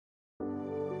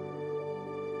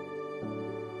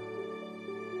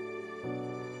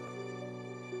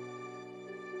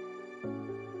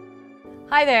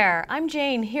Hi there, I'm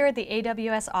Jane here at the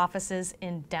AWS offices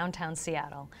in downtown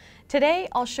Seattle. Today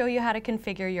I'll show you how to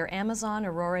configure your Amazon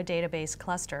Aurora database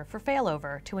cluster for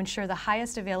failover to ensure the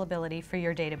highest availability for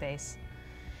your database.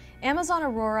 Amazon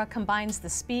Aurora combines the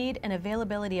speed and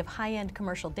availability of high-end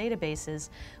commercial databases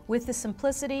with the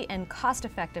simplicity and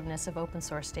cost-effectiveness of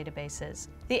open-source databases.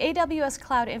 The AWS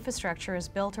cloud infrastructure is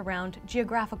built around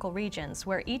geographical regions,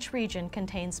 where each region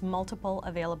contains multiple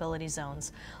availability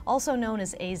zones, also known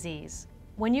as AZs.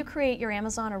 When you create your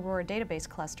Amazon Aurora database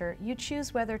cluster, you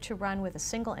choose whether to run with a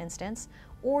single instance,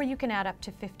 or you can add up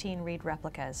to 15 read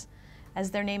replicas.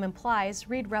 As their name implies,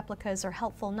 read replicas are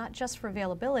helpful not just for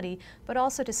availability, but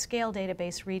also to scale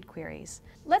database read queries.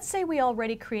 Let's say we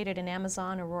already created an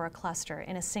Amazon Aurora cluster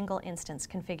in a single instance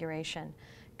configuration.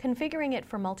 Configuring it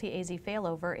for multi-AZ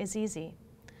failover is easy.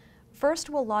 First,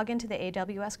 we'll log into the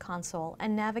AWS console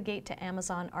and navigate to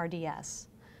Amazon RDS.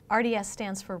 RDS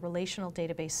stands for Relational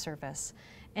Database Service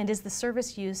and is the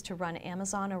service used to run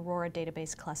Amazon Aurora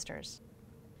database clusters.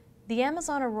 The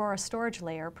Amazon Aurora storage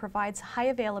layer provides high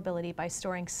availability by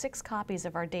storing 6 copies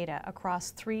of our data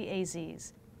across 3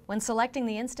 AZs. When selecting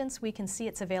the instance, we can see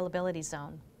its availability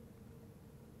zone.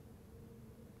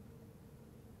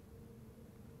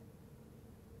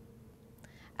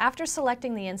 After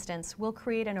selecting the instance, we'll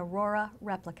create an Aurora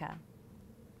replica.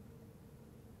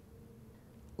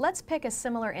 Let's pick a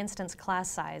similar instance class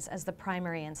size as the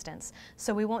primary instance,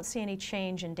 so we won't see any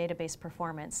change in database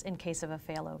performance in case of a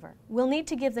failover. We'll need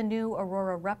to give the new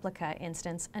Aurora replica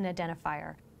instance an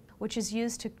identifier, which is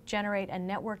used to generate a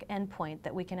network endpoint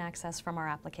that we can access from our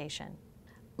application.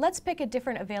 Let's pick a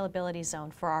different availability zone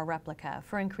for our replica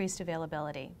for increased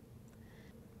availability.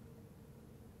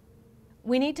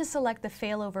 We need to select the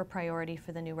failover priority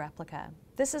for the new replica.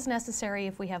 This is necessary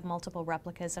if we have multiple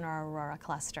replicas in our Aurora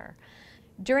cluster.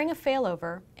 During a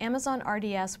failover, Amazon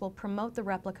RDS will promote the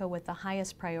replica with the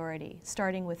highest priority,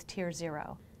 starting with Tier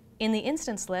 0. In the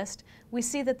instance list, we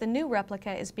see that the new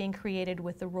replica is being created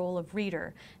with the role of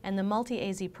reader, and the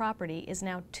multi-AZ property is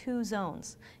now 2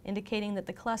 zones, indicating that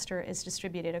the cluster is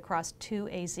distributed across 2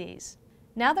 AZs.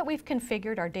 Now that we've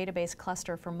configured our database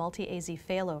cluster for multi-AZ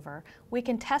failover, we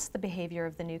can test the behavior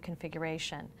of the new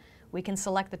configuration. We can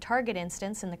select the target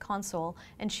instance in the console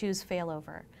and choose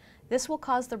failover. This will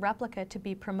cause the replica to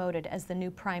be promoted as the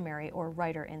new primary or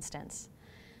writer instance.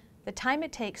 The time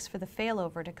it takes for the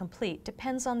failover to complete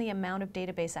depends on the amount of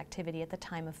database activity at the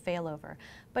time of failover,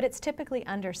 but it's typically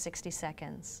under 60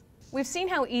 seconds. We've seen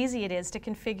how easy it is to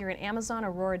configure an Amazon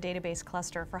Aurora database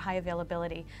cluster for high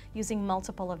availability using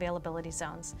multiple availability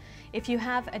zones. If you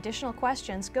have additional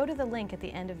questions, go to the link at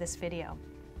the end of this video.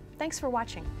 Thanks for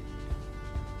watching.